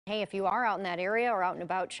Hey, if you are out in that area or out and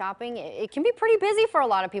about shopping, it can be pretty busy for a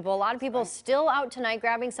lot of people. A lot of people still out tonight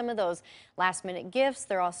grabbing some of those last minute gifts.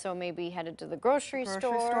 They're also maybe headed to the grocery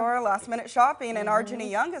store. Last minute shopping, and our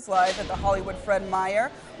Jenny Young is live at the Hollywood Fred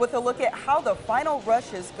Meyer with a look at how the final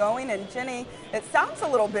rush is going. And Jenny, it sounds a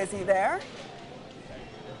little busy there.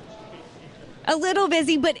 A little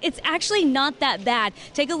busy, but it's actually not that bad.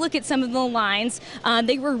 Take a look at some of the lines.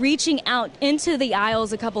 They were reaching out into the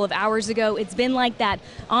aisles a couple of hours ago. It's been like that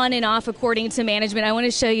on and off according to management. I want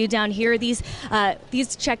to show you down here. These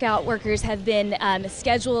checkout workers have been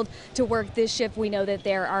scheduled to work this shift. We know that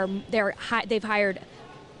they've hired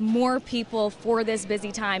more people for this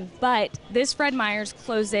busy time, but this Fred Meyer's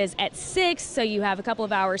closes at 6, so you have a couple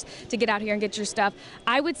of hours to get out here and get your stuff.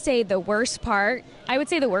 I would say the worst part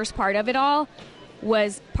of it all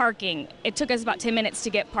was parking. It took us about 10 minutes to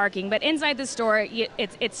get parking, but inside the store,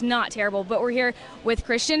 it's not terrible. But we're here with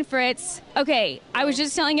Christian Fritz. Okay, I was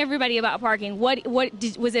just telling everybody about parking.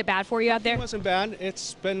 Was it bad for you out there? It wasn't bad.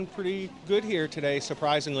 It's been pretty good here today,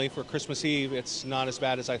 surprisingly. For Christmas Eve, it's not as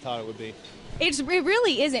bad as I thought it would be. It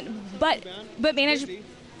really isn't, but management,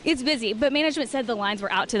 it's busy. But management said the lines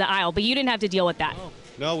were out to the aisle, but you didn't have to deal with that.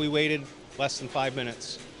 No, we waited less than 5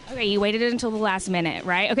 minutes. Okay, you waited until the last minute,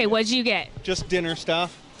 right? Okay, what'd you get? Just dinner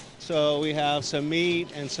stuff. So we have some meat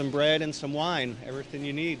and some bread and some wine, everything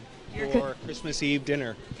you need for Christmas Eve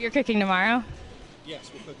dinner. You're cooking tomorrow?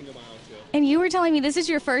 Yes, we're cooking tomorrow too. And you were telling me this is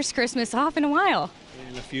your first Christmas off in a while.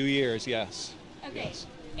 In a few years, yes. Okay. Yes.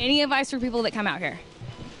 Any advice for people that come out here?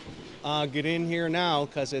 Get in here now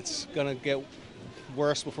because it's going to get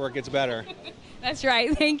worse before it gets better. That's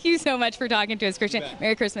right. Thank you so much for talking to us, Christian.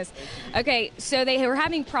 Merry Christmas. Okay, so they were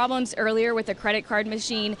having problems earlier with the credit card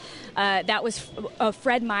machine. That was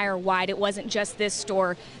Fred Meyer wide. It wasn't just this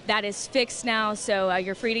store. That is fixed now, so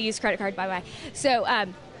you're free to use credit card. Bye-bye. So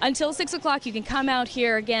until 6 o'clock, you can come out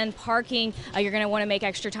here. Again, parking, you're going to want to make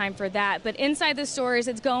extra time for that. But inside the stores,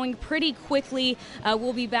 it's going pretty quickly.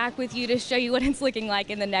 We'll be back with you to show you what it's looking like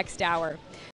in the next hour.